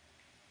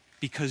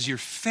 Because your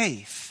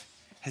faith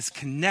has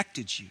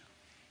connected you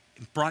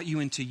and brought you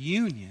into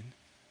union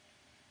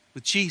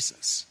with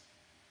Jesus.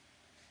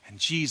 And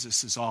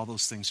Jesus is all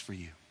those things for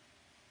you.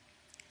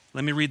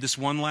 Let me read this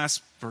one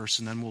last verse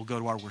and then we'll go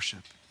to our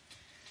worship.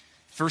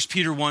 1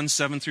 Peter 1,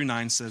 7 through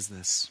 9 says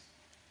this.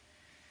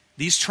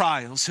 These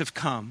trials have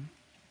come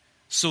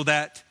so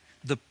that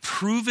the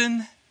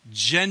proven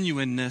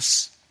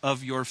genuineness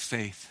of your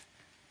faith.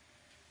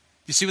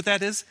 You see what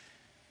that is?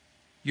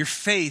 Your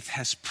faith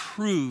has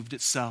proved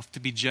itself to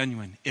be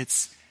genuine.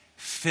 It's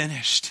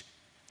finished.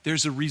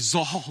 There's a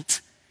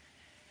result.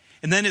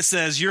 And then it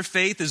says, your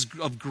faith is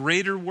of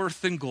greater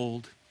worth than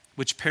gold,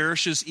 which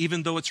perishes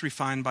even though it's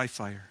refined by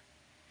fire.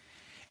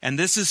 And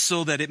this is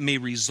so that it may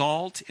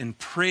result in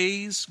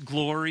praise,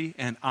 glory,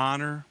 and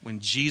honor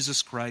when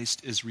Jesus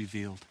Christ is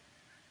revealed.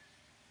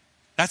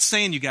 That's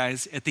saying, you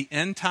guys, at the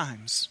end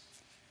times,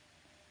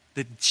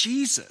 that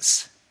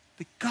Jesus,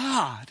 that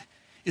God,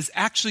 is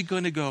actually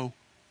going to go,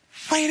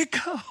 way to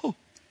go.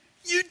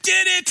 You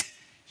did it.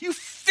 You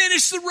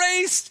finished the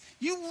race.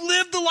 You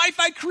lived the life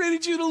I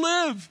created you to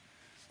live.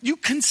 You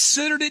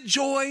considered it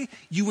joy.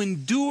 You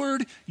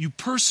endured. You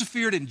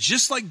persevered. And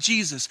just like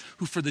Jesus,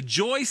 who for the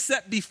joy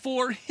set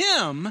before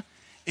him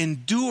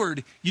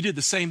endured, you did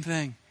the same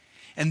thing.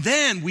 And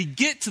then we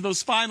get to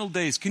those final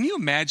days. Can you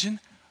imagine?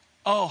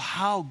 Oh,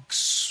 how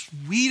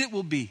sweet it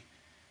will be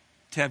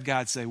to have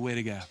God say, way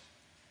to go.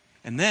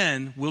 And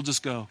then we'll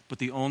just go, but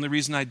the only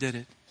reason I did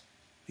it,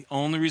 the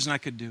only reason I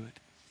could do it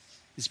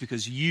is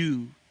because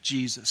you,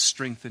 Jesus,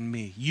 strengthened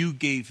me. You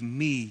gave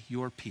me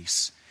your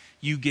peace.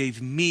 You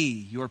gave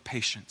me your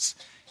patience.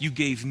 You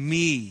gave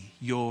me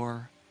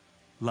your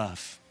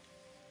love.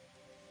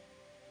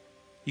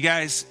 You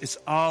guys, it's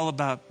all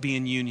about being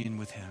in union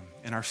with him.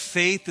 And our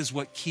faith is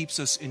what keeps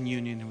us in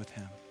union with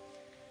him.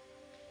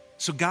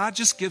 So God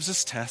just gives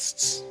us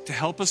tests to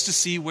help us to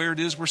see where it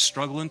is we're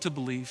struggling to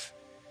believe,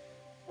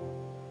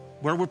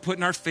 where we're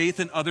putting our faith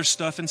in other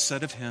stuff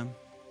instead of him,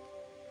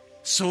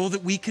 so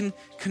that we can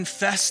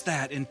confess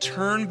that and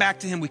turn back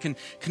to him. We can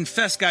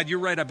confess, God, you're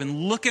right. I've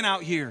been looking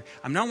out here.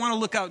 I don't want to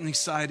look out on the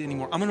side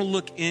anymore. I'm going to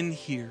look in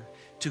here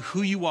to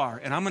who you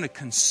are. And I'm going to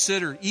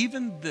consider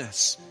even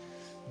this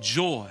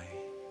joy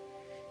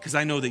because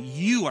I know that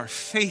you are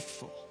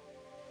faithful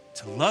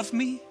to love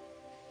me,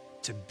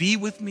 to be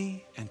with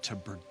me, and to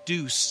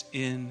produce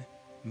in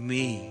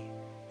me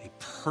a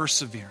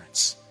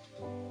perseverance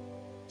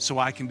so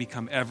I can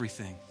become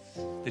everything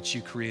that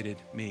you created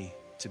me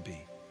to be.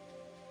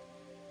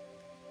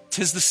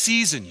 'Tis the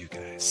season, you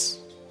guys.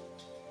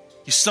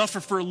 You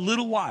suffer for a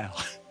little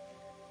while.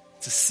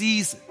 It's a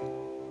season.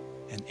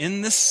 And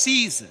in this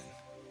season,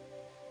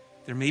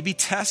 there may be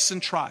tests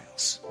and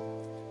trials,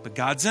 but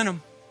God's in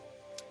them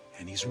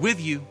and he's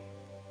with you.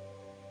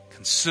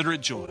 Consider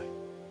it joy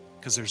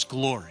because there's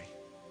glory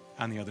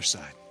on the other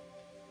side.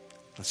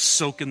 Let's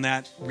soak in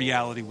that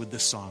reality with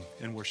this song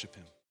and worship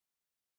him.